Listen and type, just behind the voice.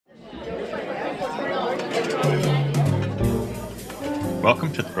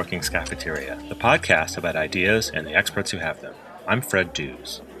Welcome to the Brookings Cafeteria, the podcast about ideas and the experts who have them. I'm Fred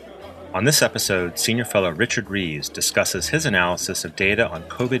Dews. On this episode, Senior Fellow Richard Rees discusses his analysis of data on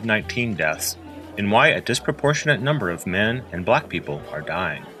COVID-19 deaths and why a disproportionate number of men and Black people are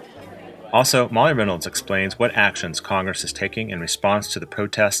dying. Also, Molly Reynolds explains what actions Congress is taking in response to the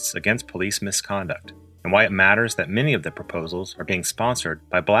protests against police misconduct, and why it matters that many of the proposals are being sponsored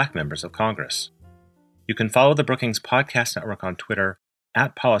by Black members of Congress. You can follow the Brookings Podcast Network on Twitter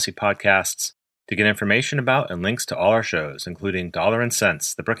 @PolicyPodcasts to get information about and links to all our shows, including Dollar and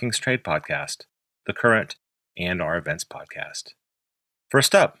Cents, the Brookings Trade Podcast, The Current, and our Events Podcast.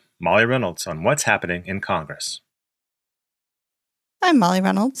 First up, Molly Reynolds on what's happening in Congress. I'm Molly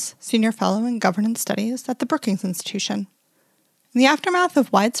Reynolds, Senior Fellow in Governance Studies at the Brookings Institution. In the aftermath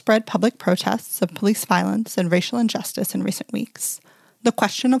of widespread public protests of police violence and racial injustice in recent weeks, the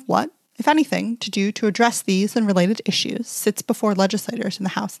question of what, if anything, to do to address these and related issues sits before legislators in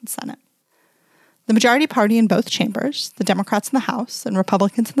the House and Senate. The majority party in both chambers, the Democrats in the House and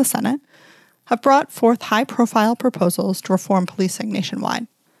Republicans in the Senate, have brought forth high-profile proposals to reform policing nationwide.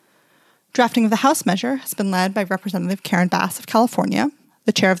 Drafting of the House measure has been led by Representative Karen Bass of California,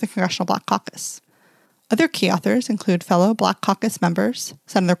 the chair of the Congressional Black Caucus. Other key authors include fellow Black Caucus members,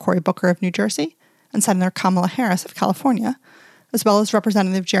 Senator Cory Booker of New Jersey and Senator Kamala Harris of California, as well as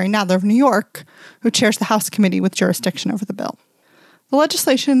Representative Jerry Nadler of New York, who chairs the House committee with jurisdiction over the bill. The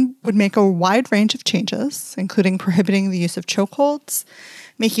legislation would make a wide range of changes, including prohibiting the use of chokeholds,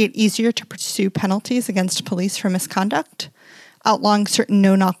 making it easier to pursue penalties against police for misconduct, outlawing certain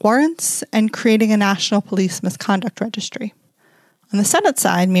no-knock warrants, and creating a national police misconduct registry. On the Senate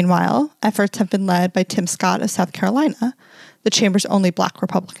side, meanwhile, efforts have been led by Tim Scott of South Carolina, the chamber's only Black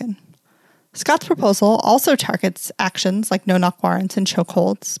Republican. Scott's proposal also targets actions like no-knock warrants and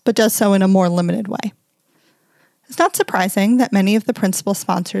chokeholds, but does so in a more limited way. It's not surprising that many of the principal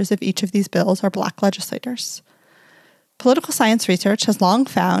sponsors of each of these bills are Black legislators. Political science research has long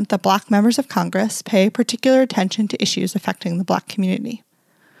found that Black members of Congress pay particular attention to issues affecting the Black community.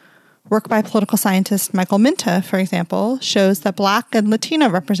 Work by political scientist Michael Minta, for example, shows that Black and Latino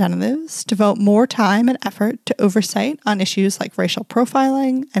representatives devote more time and effort to oversight on issues like racial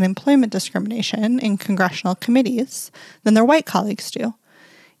profiling and employment discrimination in congressional committees than their white colleagues do,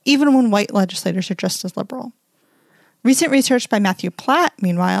 even when white legislators are just as liberal. Recent research by Matthew Platt,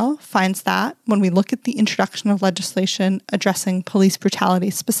 meanwhile, finds that when we look at the introduction of legislation addressing police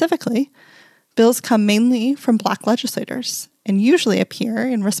brutality specifically, bills come mainly from Black legislators and usually appear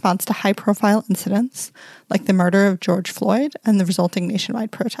in response to high-profile incidents like the murder of George Floyd and the resulting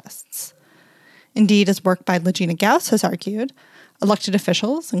nationwide protests. Indeed, as work by Legina Gauss has argued, elected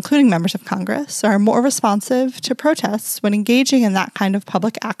officials, including members of Congress, are more responsive to protests when engaging in that kind of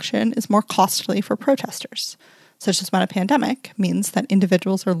public action is more costly for protesters, such as when a pandemic means that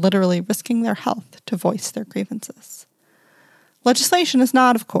individuals are literally risking their health to voice their grievances. Legislation is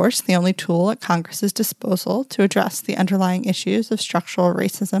not, of course, the only tool at Congress's disposal to address the underlying issues of structural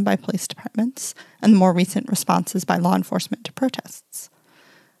racism by police departments and the more recent responses by law enforcement to protests.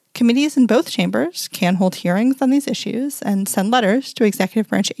 Committees in both chambers can hold hearings on these issues and send letters to executive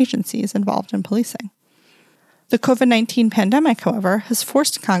branch agencies involved in policing. The COVID-19 pandemic, however, has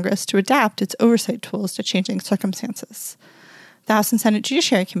forced Congress to adapt its oversight tools to changing circumstances. The House and Senate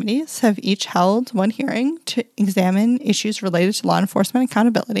Judiciary Committees have each held one hearing to examine issues related to law enforcement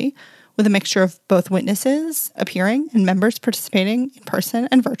accountability, with a mixture of both witnesses appearing and members participating in person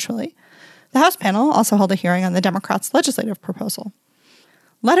and virtually. The House panel also held a hearing on the Democrats' legislative proposal.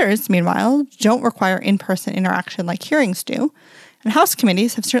 Letters, meanwhile, don't require in-person interaction like hearings do, and House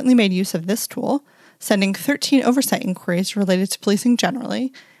committees have certainly made use of this tool, sending 13 oversight inquiries related to policing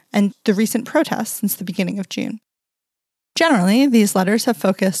generally and the recent protests since the beginning of June. Generally, these letters have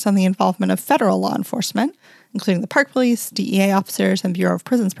focused on the involvement of federal law enforcement, including the Park Police, DEA officers, and Bureau of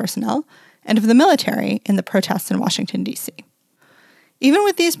Prisons personnel, and of the military in the protests in Washington, D.C. Even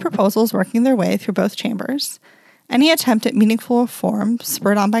with these proposals working their way through both chambers, any attempt at meaningful reform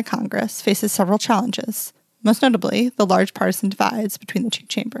spurred on by Congress faces several challenges, most notably the large partisan divides between the two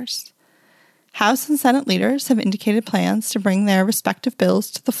chambers. House and Senate leaders have indicated plans to bring their respective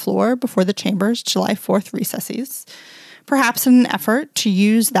bills to the floor before the chamber's July 4th recesses, perhaps in an effort to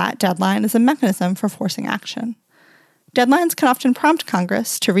use that deadline as a mechanism for forcing action. Deadlines can often prompt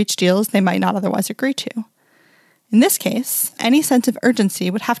Congress to reach deals they might not otherwise agree to. In this case, any sense of urgency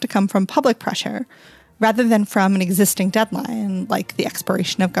would have to come from public pressure rather than from an existing deadline like the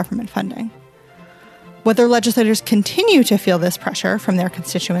expiration of government funding. Whether legislators continue to feel this pressure from their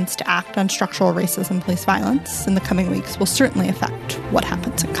constituents to act on structural racism and police violence in the coming weeks will certainly affect what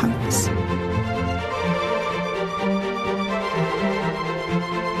happens in Congress.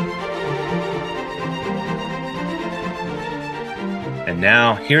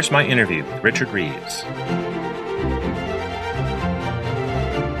 now, here's my interview with Richard Reeves.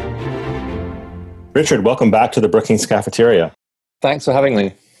 Richard, welcome back to the Brookings Cafeteria. Thanks for having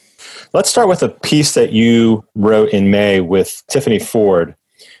me. Let's start with a piece that you wrote in May with Tiffany Ford,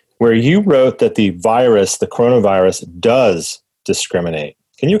 where you wrote that the coronavirus, does discriminate.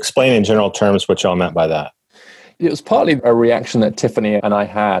 Can you explain in general terms what y'all meant by that? It was partly a reaction that Tiffany and I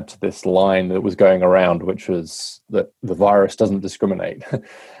had to this line that was going around, which was that the virus doesn't discriminate.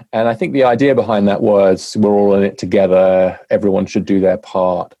 And I think the idea behind that was we're all in it together, everyone should do their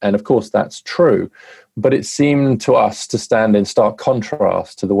part. And of course, that's true. But it seemed to us to stand in stark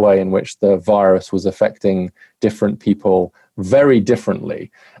contrast to the way in which the virus was affecting different people very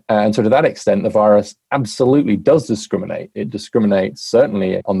differently. And so to that extent, the virus absolutely does discriminate. It discriminates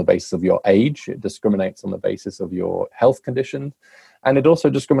certainly on the basis of your age. It discriminates on the basis of your health conditions. And it also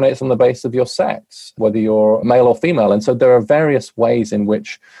discriminates on the basis of your sex, whether you're male or female. And so there are various ways in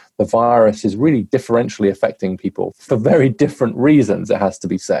which the virus is really differentially affecting people for very different reasons, it has to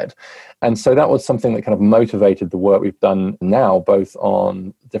be said. And so that was something that kind of motivated the work we've done now, both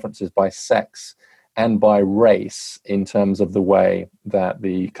on differences by sex and by race in terms of the way that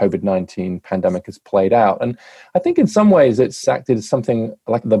the COVID-19 pandemic has played out. And I think in some ways it's acted as something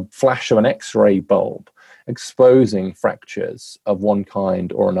like the flash of an X-ray bulb, exposing fractures of one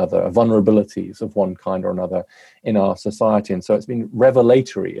kind or another, vulnerabilities of one kind or another in our society. And so it's been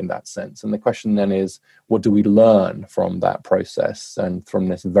revelatory in that sense. And the question then is, what do we learn from that process and from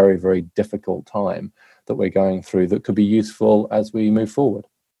this very, very difficult time that we're going through that could be useful as we move forward?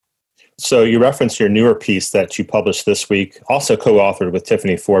 So you referenced your newer piece that you published this week, also co-authored with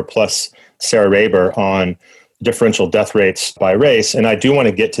Tiffany Ford plus Sarah Raber on differential death rates by race. And I do want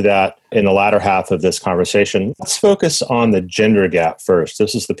to get to that in the latter half of this conversation. Let's focus on the gender gap first.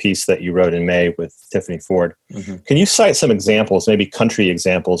 This is the piece that you wrote in May with Tiffany Ford. Mm-hmm. Can you cite some examples, maybe country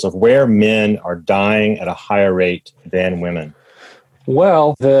examples, of where men are dying at a higher rate than women?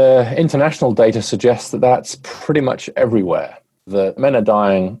 Well, the international data suggests that that's pretty much everywhere. That men are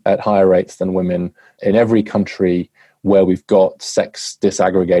dying at higher rates than women in every country where we've got sex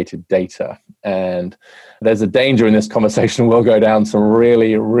disaggregated data. And there's a danger in this conversation we'll go down some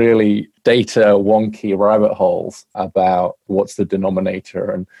really, really data wonky rabbit holes about what's the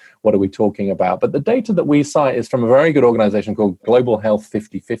denominator and what are we talking about. But the data that we cite is from a very good organization called Global Health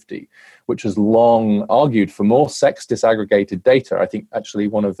 50/50, which has long argued for more sex disaggregated data. I think actually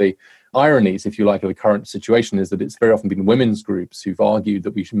one of the ironies, if you like, of the current situation is that it's very often been women's groups who've argued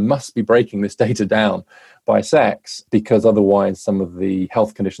that we must be breaking this data down by sex because otherwise some of the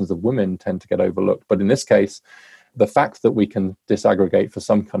health conditions of women tend to get overlooked. But in this case, the fact that we can disaggregate for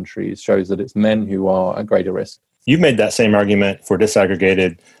some countries shows that it's men who are at greater risk. You've made that same argument for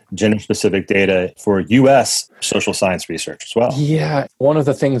disaggregated gender-specific data for U.S. social science research as well. Yeah, one of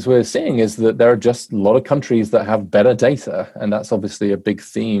the things we're seeing is that there are just a lot of countries that have better data, and that's obviously a big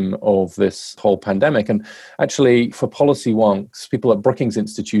theme of this whole pandemic. And actually, for policy wonks, people at Brookings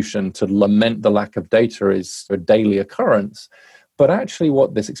Institution to lament the lack of data is a daily occurrence. But actually,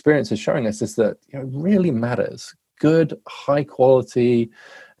 what this experience is showing us is that it really matters. Good, high-quality,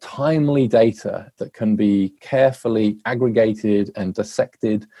 timely data that can be carefully aggregated and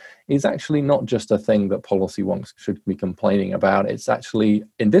dissected is actually not just a thing that policy wonks should be complaining about. It's actually,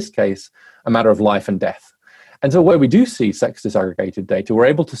 in this case, a matter of life and death. And so where we do see sex disaggregated data, we're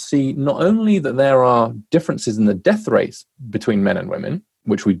able to see not only that there are differences in the death rates between men and women,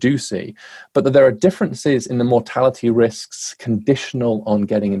 which we do see, but that there are differences in the mortality risks conditional on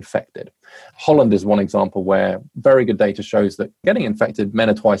getting infected. Holland is one example where very good data shows that getting infected, men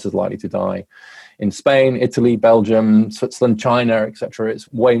are twice as likely to die. In Spain, Italy, Belgium, Switzerland, China, etc., it's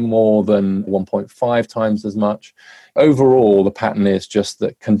way more than 1.5 times as much. Overall, the pattern is just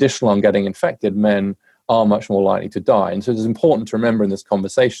that conditional on getting infected, men are much more likely to die. And so it's important to remember in this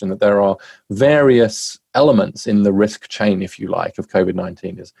conversation that there are various elements in the risk chain, if you like, of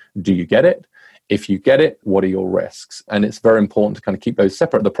COVID-19. Is, do you get it? If you get it, what are your risks? And it's very important to kind of keep those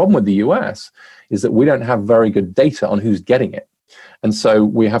separate. The problem with the US is that we don't have very good data on who's getting it. And so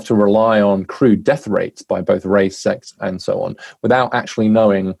we have to rely on crude death rates by both race, sex, and so on, without actually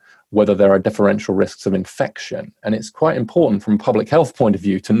knowing whether there are differential risks of infection. And it's quite important from a public health point of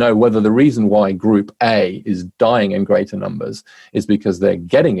view to know whether the reason why group A is dying in greater numbers is because they're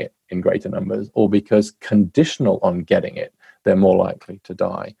getting it in greater numbers, or because conditional on getting it, they're more likely to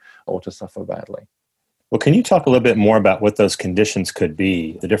die or to suffer badly. Well, can you talk a little bit more about what those conditions could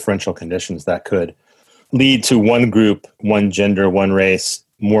be, the differential conditions that could lead to one group, one gender, one race,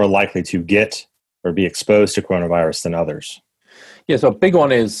 more likely to get or be exposed to coronavirus than others? Yeah, so a big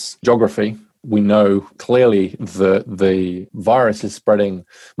one is geography. We know clearly that the virus is spreading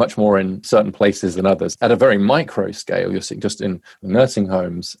much more in certain places than others. At a very micro scale, you're seeing just in nursing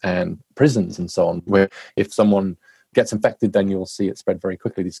homes and prisons and so on, where if someone gets infected, then you'll see it spread very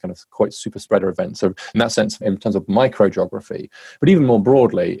quickly, these kind of quite super spreader events. So in that sense, in terms of microgeography, but even more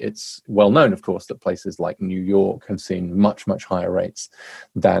broadly, it's well known, of course, that places like New York have seen much, much higher rates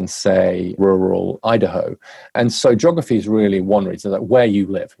than, say, rural Idaho. And so geography is really one reason, that where you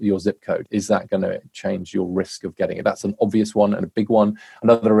live, your zip code, is that going to change your risk of getting it? That's an obvious one and a big one.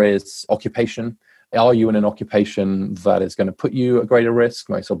 Another is occupation. Are you in an occupation that is going to put you at greater risk,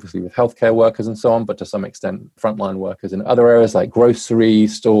 most obviously with healthcare workers and so on, but to some extent frontline workers in other areas like grocery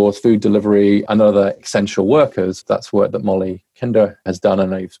stores, food delivery, and other essential workers? That's work that Molly Kinder has done. I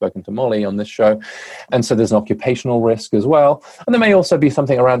know you've spoken to Molly on this show. And so there's an occupational risk as well. And there may also be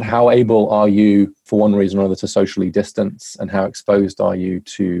something around how able are you, for one reason or other, to socially distance, and how exposed are you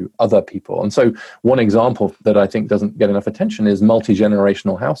to other people. And so one example that I think doesn't get enough attention is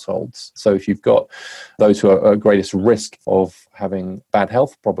multi-generational households. So if you've got those who are at greatest risk of having bad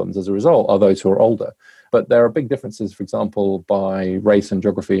health problems as a result are those who are older. But there are big differences, for example, by race and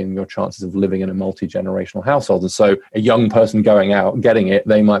geography in your chances of living in a multi-generational household. And so a young person going out, getting it,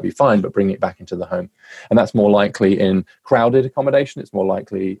 they might be fine, but bringing it back into the home. And that's more likely in crowded accommodation. It's more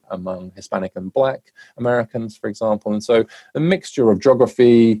likely among Hispanic and Black Americans, for example. And so the mixture of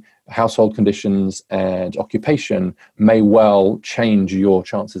geography, household conditions, and occupation may well change your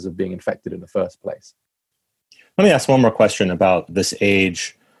chances of being infected in the first place. Let me ask one more question about this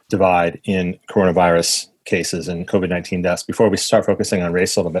age divide in coronavirus cases and COVID-19 deaths before we start focusing on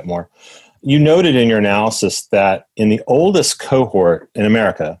race a little bit more. You noted in your analysis that in the oldest cohort in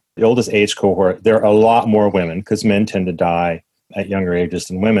America, the oldest age cohort, there are a lot more women because men tend to die at younger ages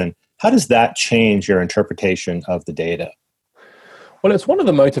than women. How does that change your interpretation of the data? Well, it's one of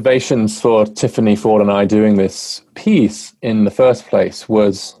the motivations for Tiffany Ford and I doing this piece in the first place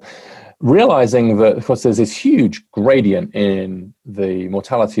was realizing that, of course, there's this huge gradient in the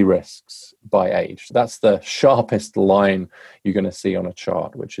mortality risks by age. That's the sharpest line you're going to see on a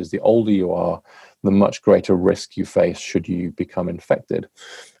chart, which is the older you are, the much greater risk you face should you become infected.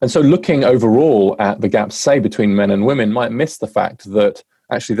 And so looking overall at the gaps, say, between men and women might miss the fact that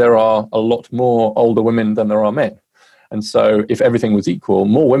actually there are a lot more older women than there are men. And so if everything was equal,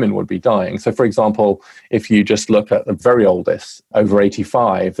 more women would be dying. So for example, if you just look at the very oldest, over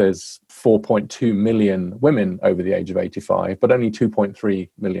 85, there's 4.2 million women over the age of 85, but only 2.3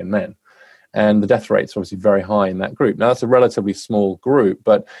 million men. And the death rates are obviously very high in that group. Now, that's a relatively small group,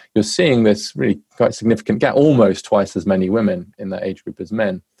 but you're seeing this really quite significant gap, almost twice as many women in that age group as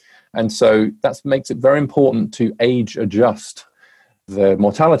men. And so that makes it very important to age adjust the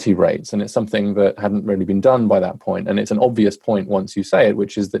mortality rates. And it's something that hadn't really been done by that point. And it's an obvious point once you say it,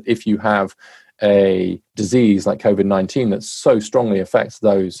 which is that if you have a disease like COVID-19 that so strongly affects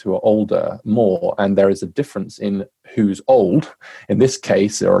those who are older more, and there is a difference in who's old, in this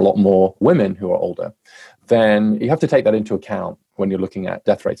case, there are a lot more women who are older, then you have to take that into account when you're looking at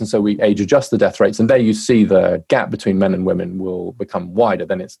death rates. And so we age adjust the death rates, and there you see the gap between men and women will become wider.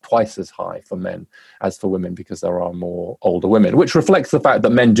 Then it's twice as high for men as for women because there are more older women, which reflects the fact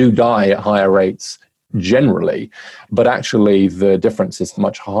that men do die at higher rates generally, but actually the difference is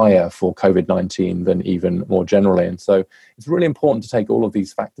much higher for COVID-19 than even more generally. And so it's really important to take all of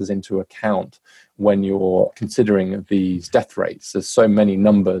these factors into account when you're considering these death rates. There's so many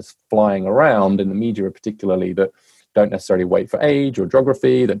numbers flying around in the media particularly that don't necessarily wait for age or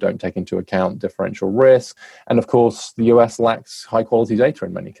geography, that don't take into account differential risk. And of course, the US lacks high quality data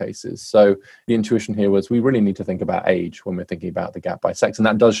in many cases. So the intuition here was we really need to think about age when we're thinking about the gap by sex. And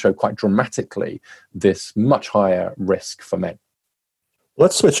that does show quite dramatically this much higher risk for men.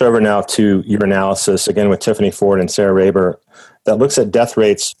 Let's switch over now to your analysis, again with Tiffany Ford and Sarah Raber, that looks at death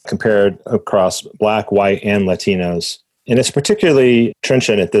rates compared across Black, white, and Latinos. And it's particularly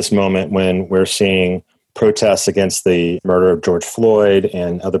trenchant at this moment when we're seeing protests against the murder of George Floyd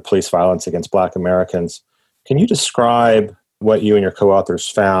and other police violence against Black Americans. Can you describe what you and your co-authors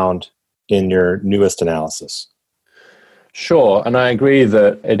found in your newest analysis? Sure, and I agree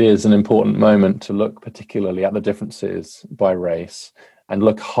that it is an important moment to look particularly at the differences by race and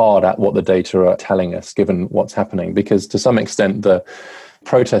look hard at what the data are telling us, given what's happening, because to some extent the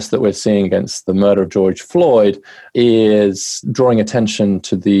protest that we're seeing against the murder of George Floyd is drawing attention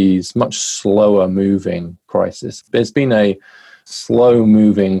to these much slower moving crises. There's been a slow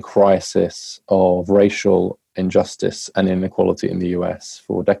moving crisis of racial injustice and inequality in the US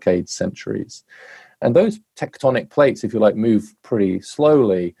for decades, centuries. And those tectonic plates, if you like, move pretty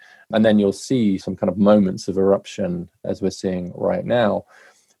slowly. And then you'll see some kind of moments of eruption as we're seeing right now.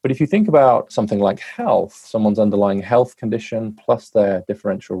 But if you think about something like health, someone's underlying health condition plus their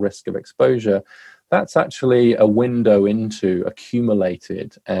differential risk of exposure, that's actually a window into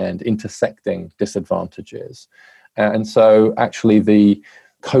accumulated and intersecting disadvantages. And so actually the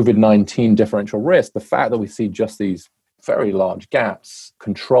COVID-19 differential risk, the fact that we see just these very large gaps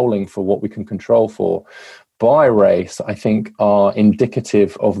controlling for what we can control for by race, I think are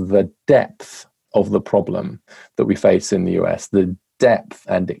indicative of the depth of the problem that we face in the US, the depth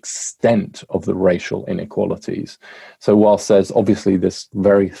and extent of the racial inequalities. So whilst there's obviously this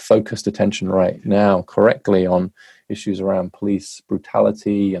very focused attention right now correctly on issues around police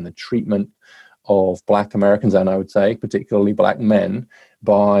brutality and the treatment of Black Americans, and I would say particularly Black men,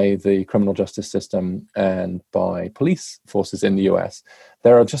 by the criminal justice system and by police forces in the US,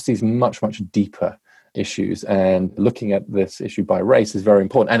 there are just these much, much deeper issues. And looking at this issue by race is very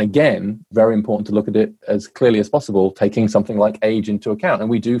important. And again, very important to look at it as clearly as possible, taking something like age into account. And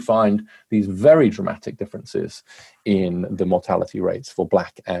we do find these very dramatic differences in the mortality rates for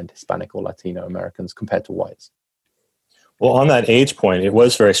Black and Hispanic or Latino Americans compared to whites. Well, on that age point, it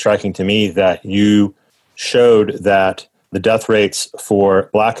was very striking to me that you showed that the death rates for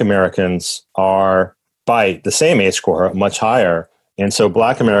Black Americans are, by the same age cohort, much higher. And so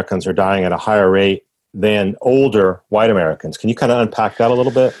Black Americans are dying at a higher rate than older white Americans. Can you kind of unpack that a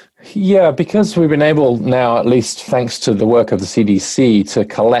little bit? Yeah, because we've been able now, at least thanks to the work of the CDC, to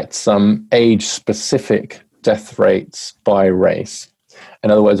collect some age-specific death rates by race.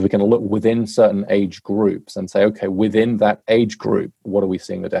 In other words, we can look within certain age groups and say, okay, within that age group, what are we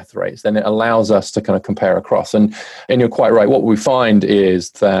seeing the death rates? Then it allows us to kind of compare across. And you're quite right. What we find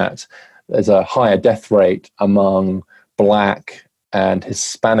is that there's a higher death rate among Black and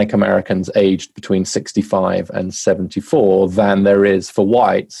Hispanic Americans aged between 65 and 74 than there is for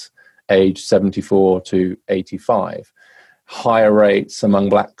whites aged 74 to 85. Higher rates among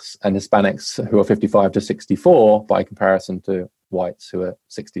Blacks and Hispanics who are 55 to 64 by comparison to whites who are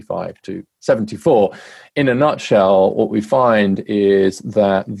 65 to 74. In a nutshell, what we find is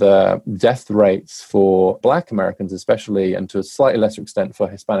that the death rates for Black Americans especially, and to a slightly lesser extent for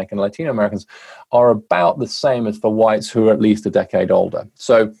Hispanic and Latino Americans, are about the same as for whites who are at least a decade older.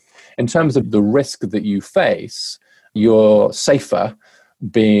 So in terms of the risk that you face, you're safer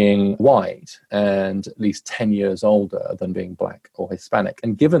being white and at least 10 years older than being Black or Hispanic.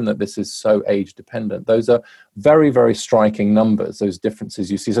 And given that this is so age dependent, those are very, very striking numbers, those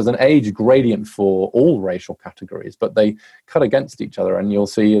differences you see. So there's an age gradient for all racial categories, but they cut against each other. And you'll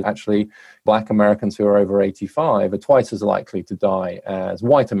see actually Black Americans who are over 85 are twice as likely to die as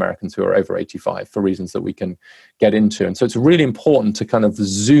white Americans who are over 85 for reasons that we can get into. And so it's really important to kind of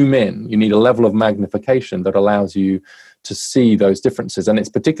zoom in. You need a level of magnification that allows you to see those differences. And it's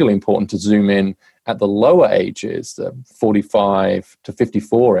particularly important to zoom in at the lower ages, 45 to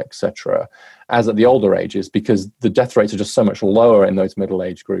 54, etc., as at the older ages, because the death rates are just so much lower in those middle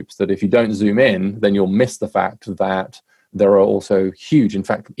age groups that if you don't zoom in, then you'll miss the fact that there are also huge, in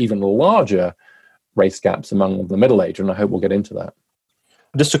fact, even larger race gaps among the middle age. And I hope we'll get into that.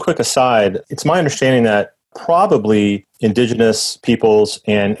 Just a quick aside, it's my understanding that probably Indigenous peoples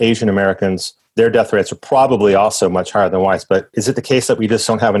and Asian Americans, their death rates are probably also much higher than whites, but is it the case that we just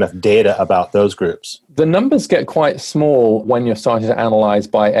don't have enough data about those groups? The numbers get quite small when you're starting to analyze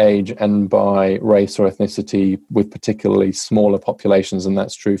by age and by race or ethnicity with particularly smaller populations, and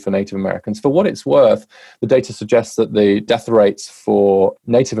that's true for Native Americans. For what it's worth, the data suggests that the death rates for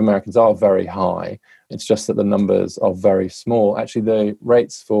Native Americans are very high. It's just that the numbers are very small. Actually, the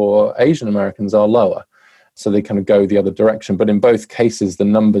rates for Asian Americans are lower. So they kind of go the other direction. But in both cases, the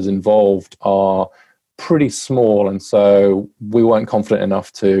numbers involved are pretty small. And so we weren't confident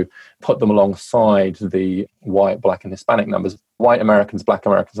enough to put them alongside the white, Black, and Hispanic numbers. White Americans, Black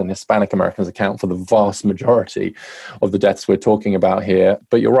Americans, and Hispanic Americans account for the vast majority of the deaths we're talking about here.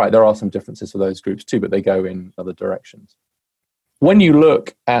 But you're right, there are some differences for those groups too, but they go in other directions. When you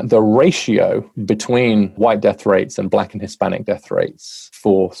look at the ratio between white death rates and Black and Hispanic death rates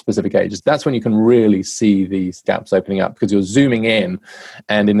for specific ages, that's when you can really see these gaps opening up, because you're zooming in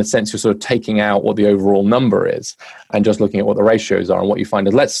and in a sense you're sort of taking out what the overall number is and just looking at what the ratios are. And what you find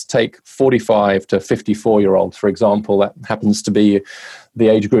is, let's take 45 to 54-year-olds, for example. That happens to be the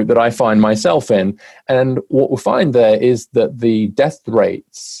age group that I find myself in. And what we find there is that the death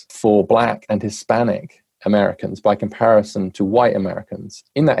rates for Black and Hispanic Americans by comparison to white Americans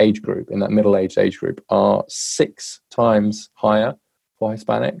in that age group, in that middle-aged age group, are 6 times higher for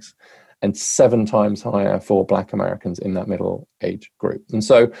Hispanics and 7 times higher for Black Americans in that middle age group. And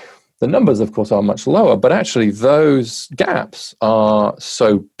so The numbers, of course, are much lower, but actually those gaps are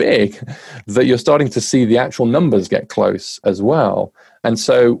so big that you're starting to see the actual numbers get close as well. And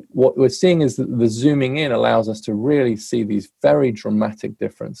so what we're seeing is that the zooming in allows us to really see these very dramatic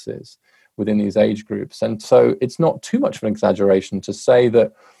differences within these age groups. And so it's not too much of an exaggeration to say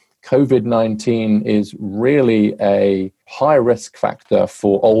that COVID-19 is really a high risk factor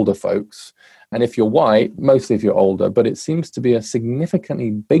for older folks. And if you're white, mostly if you're older, but it seems to be a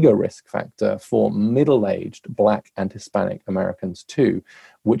significantly bigger risk factor for middle-aged Black and Hispanic Americans too,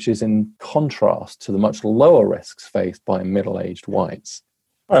 which is in contrast to the much lower risks faced by middle-aged whites.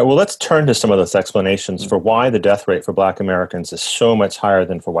 All right, well, let's turn to some of those explanations for why the death rate for Black Americans is so much higher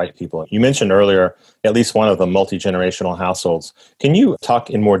than for white people. You mentioned earlier at least one of the multi-generational households. Can you talk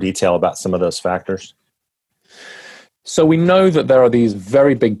in more detail about some of those factors? So we know that there are these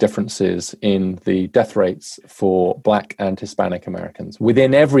very big differences in the death rates for Black and Hispanic Americans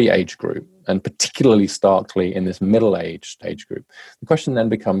within every age group, and particularly starkly in this middle-aged age group. The question then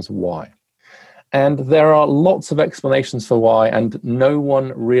becomes why? And there are lots of explanations for why, and no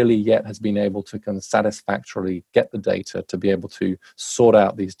one really yet has been able to kind of satisfactorily get the data to be able to sort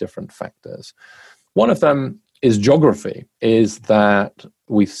out these different factors. One of them is geography, is that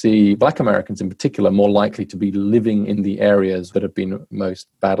we see Black Americans in particular more likely to be living in the areas that have been most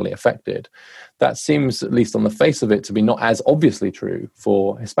badly affected. That seems, at least on the face of it, to be not as obviously true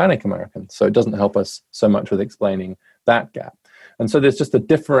for Hispanic Americans. So it doesn't help us so much with explaining that gap. And so there's just a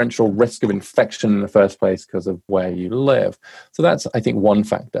differential risk of infection in the first place because of where you live. So that's, I think, one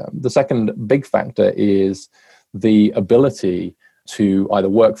factor. The second big factor is the ability to either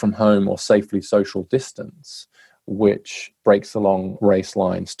work from home or safely social distance, which breaks along race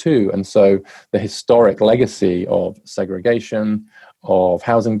lines too. And so the historic legacy of segregation, of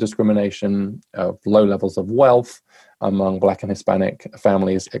housing discrimination, of low levels of wealth among Black and Hispanic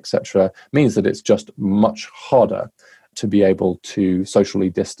families, etc., means that it's just much harder to be able to socially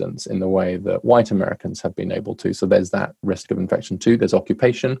distance in the way that white Americans have been able to. So there's that risk of infection too. There's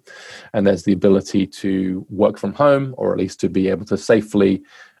occupation, and there's the ability to work from home, or at least to be able to safely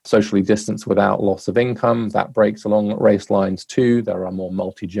socially distance without loss of income. That breaks along race lines too. There are more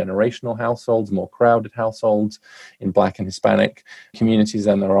multi-generational households, more crowded households in Black and Hispanic communities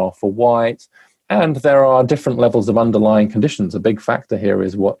than there are for white. And there are different levels of underlying conditions. A big factor here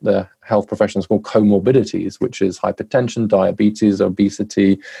is what the health professionals call comorbidities, which is hypertension, diabetes,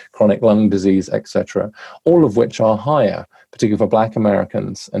 obesity, chronic lung disease, etc., all of which are higher, particularly for Black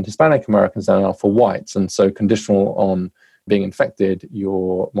Americans and Hispanic Americans than are for whites. And so conditional on being infected,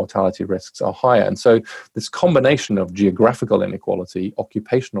 your mortality risks are higher. And so this combination of geographical inequality,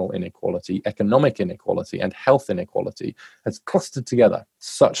 occupational inequality, economic inequality, and health inequality has clustered together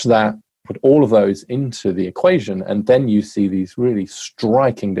such that put all of those into the equation, and then you see these really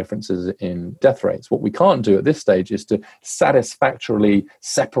striking differences in death rates. What we can't do at this stage is to satisfactorily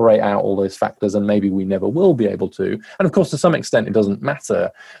separate out all those factors, and maybe we never will be able to. And of course, to some extent, it doesn't matter.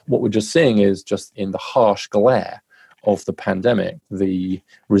 What we're just seeing is just in the harsh glare of the pandemic, the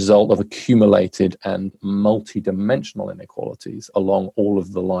result of accumulated and multi-dimensional inequalities along all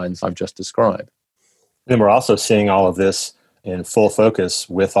of the lines I've just described. Then we're also seeing all of this in full focus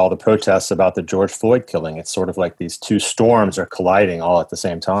with all the protests about the George Floyd killing. It's sort of like these two storms are colliding all at the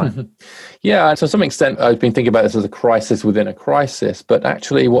same time. Yeah, to some extent, I've been thinking about this as a crisis within a crisis, but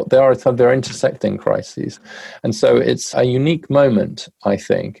actually what they are, they're intersecting crises. And so it's a unique moment, I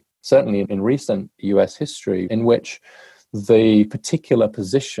think, certainly in recent US history, in which the particular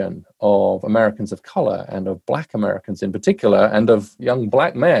position of Americans of color and of Black Americans in particular, and of young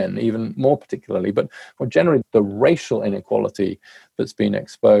Black men even more particularly, but more generally the racial inequality that's been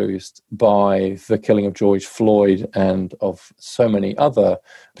exposed by the killing of George Floyd and of so many other,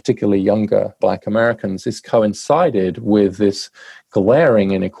 particularly younger Black Americans, is coincided with this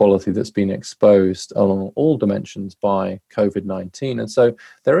glaring inequality that's been exposed along all dimensions by COVID-19. And so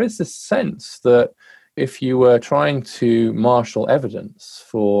there is this sense that if you were trying to marshal evidence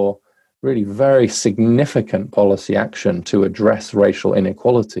for really very significant policy action to address racial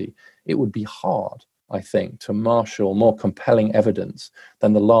inequality, it would be hard, I think, to marshal more compelling evidence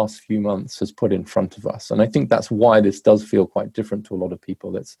than the last few months has put in front of us. And I think that's why this does feel quite different to a lot of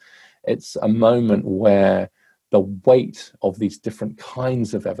people. It's a moment where the weight of these different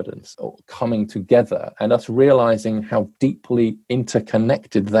kinds of evidence are coming together and us realizing how deeply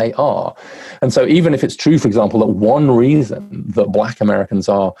interconnected they are. And so even if it's true, for example, that one reason that Black Americans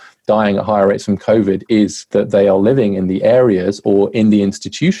are dying at higher rates from COVID is that they are living in the areas or in the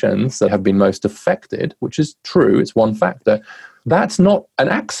institutions that have been most affected, which is true, it's one factor. That's not an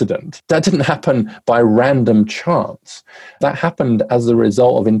accident. That didn't happen by random chance. That happened as a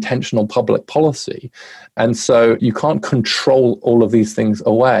result of intentional public policy. And so you can't control all of these things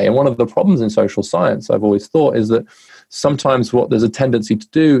away. And one of the problems in social science, I've always thought, is that sometimes what there's a tendency to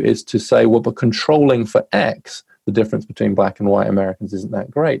do is to say, well, but controlling for X, the difference between black and white Americans isn't that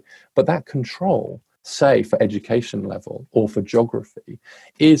great. But that control, say for education level or for geography,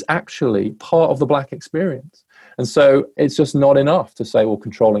 is actually part of the black experience. And so it's just not enough to say, well,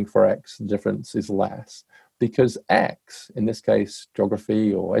 controlling for X, the difference is less, because X, in this case,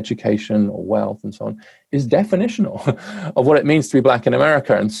 geography or education or wealth and so on, is definitional of what it means to be black in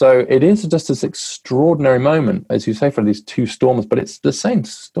America. And so it is just this extraordinary moment, as you say, for these two storms, but it's the same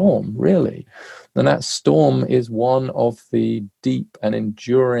storm, really. And that storm is one of the deep and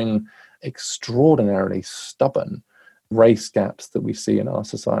enduring, extraordinarily stubborn race gaps that we see in our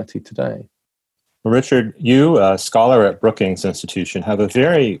society today. Richard, you, a scholar at Brookings Institution, have a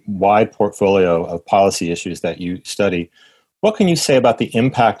very wide portfolio of policy issues that you study. What can you say about the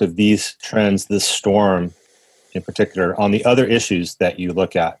impact of these trends, this storm in particular, on the other issues that you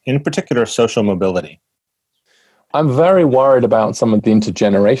look at, in particular social mobility? I'm very worried about some of the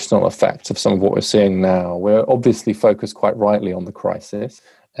intergenerational effects of some of what we're seeing now. We're obviously focused quite rightly on the crisis,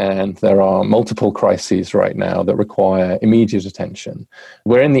 and there are multiple crises right now that require immediate attention.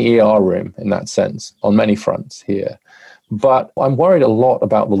 We're in the ER room in that sense on many fronts here. But I'm worried a lot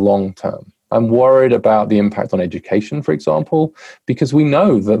about the long term. I'm worried about the impact on education, for example, because we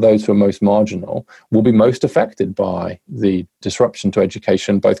know that those who are most marginal will be most affected by the disruption to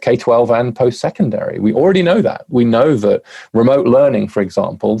education, both K-12 and post-secondary. We already know that. We know that remote learning, for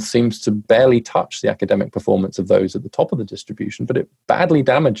example, seems to barely touch the academic performance of those at the top of the distribution, but it badly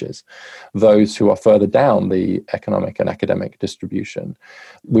damages those who are further down the economic and academic distribution.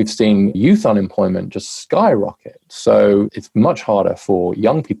 We've seen youth unemployment just skyrocket. So it's much harder for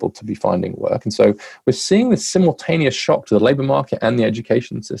young people to be finding work. And so we're seeing this simultaneous shock to the labor market and the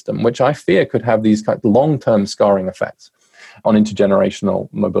education system, which I fear could have these kind of long-term scarring effects on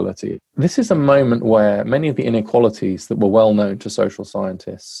intergenerational mobility. This is a moment where many of the inequalities that were well known to social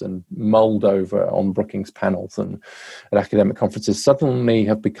scientists and mulled over on Brookings panels and at academic conferences suddenly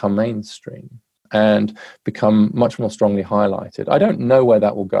have become mainstream and become much more strongly highlighted. I don't know where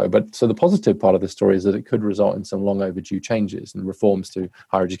that will go, but so the positive part of the story is that it could result in some long overdue changes and reforms to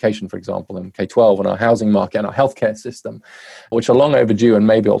higher education, for example, and K-12 and our housing market and our healthcare system, which are long overdue, and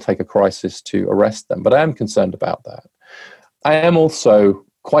maybe it'll take a crisis to arrest them. But I am concerned about that. I am also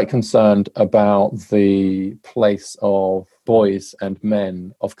quite concerned about the place of boys and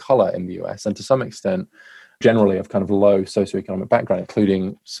men of color in the US, and to some extent, generally of kind of low socioeconomic background,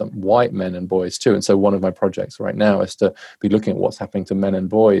 including some white men and boys too. And so one of my projects right now is to be looking at what's happening to men and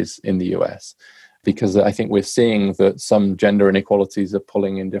boys in the US, because I think we're seeing that some gender inequalities are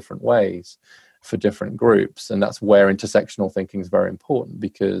pulling in different ways for different groups. And that's where intersectional thinking is very important,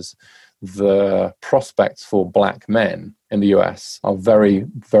 because the prospects for black men in the US are very,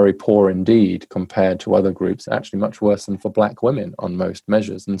 very poor indeed compared to other groups, actually much worse than for black women on most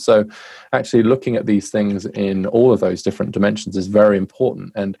measures. And so actually looking at these things in all of those different dimensions is very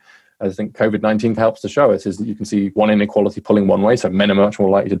important. And I think COVID-19 helps to show us is that you can see one inequality pulling one way, so men are much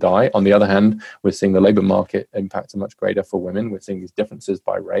more likely to die. On the other hand, we're seeing the labor market impacts are much greater for women. We're seeing these differences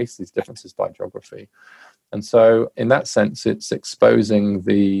by race, these differences by geography. And so in that sense, it's exposing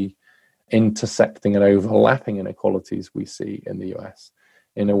the intersecting and overlapping inequalities we see in the US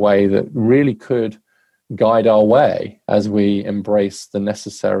in a way that really could guide our way as we embrace the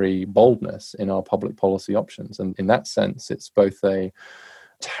necessary boldness in our public policy options. And in that sense, it's both a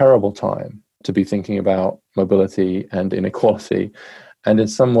terrible time to be thinking about mobility and inequality, and in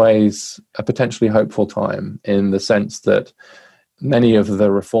some ways a potentially hopeful time in the sense that many of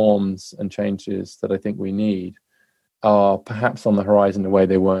the reforms and changes that I think we need are perhaps on the horizon the way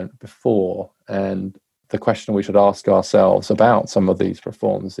they weren't before. And the question we should ask ourselves about some of these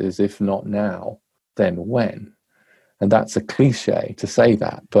reforms is, if not now, then when? And that's a cliche to say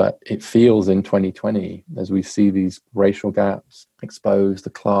that, but it feels in 2020, as we see these racial gaps exposed,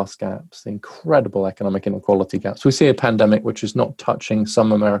 the class gaps, the incredible economic inequality gaps. We see a pandemic which is not touching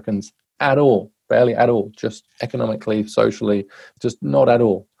some Americans at all, barely at all, just economically, socially, just not at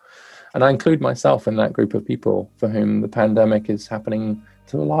all. And I include myself in that group of people for whom the pandemic is happening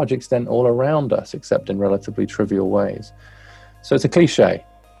to a large extent all around us, except in relatively trivial ways. So it's a cliche.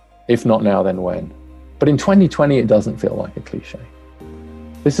 If not now, then when? But in 2020, it doesn't feel like a cliche.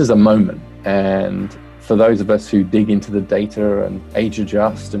 This is a moment. And for those of us who dig into the data and age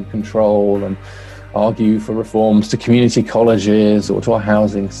adjust and control and argue for reforms to community colleges or to our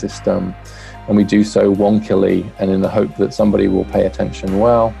housing system, and we do so wonkily and in the hope that somebody will pay attention,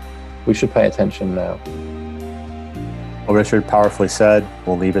 well, we should pay attention now. Well, Richard, powerfully said.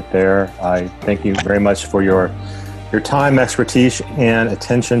 We'll leave it there. I thank you very much for your time, expertise, and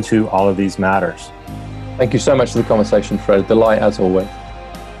attention to all of these matters. Thank you so much for the conversation, Fred. Delight as always.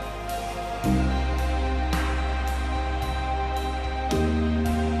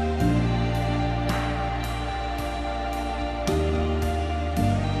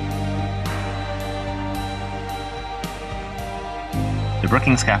 The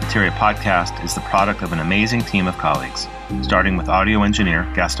Brookings Cafeteria podcast is the product of an amazing team of colleagues, starting with audio engineer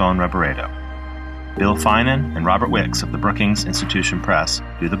Gaston Reboredo. Bill Finan and Robert Wicks of the Brookings Institution Press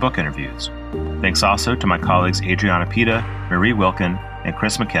do the book interviews. Thanks also to my colleagues Adriana Pita, Marie Wilkin, and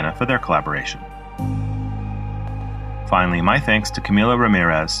Chris McKenna for their collaboration. Finally, my thanks to Camila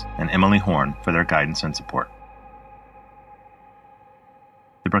Ramirez and Emily Horn for their guidance and support.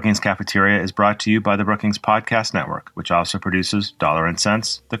 The Brookings Cafeteria is brought to you by the Brookings Podcast Network, which also produces Dollar and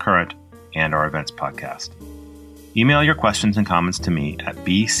Cents, The Current, and our events podcast. Email your questions and comments to me at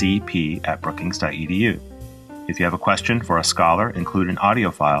bcp@brookings.edu. If you have a question for a scholar, include an audio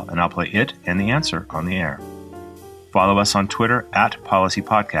file, and I'll play it and the answer on the air. Follow us on Twitter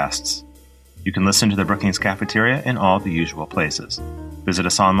 @PolicyPodcasts. You can listen to the Brookings Cafeteria in all the usual places. Visit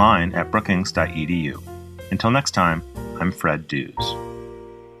us online at brookings.edu. Until next time, I'm Fred Dews.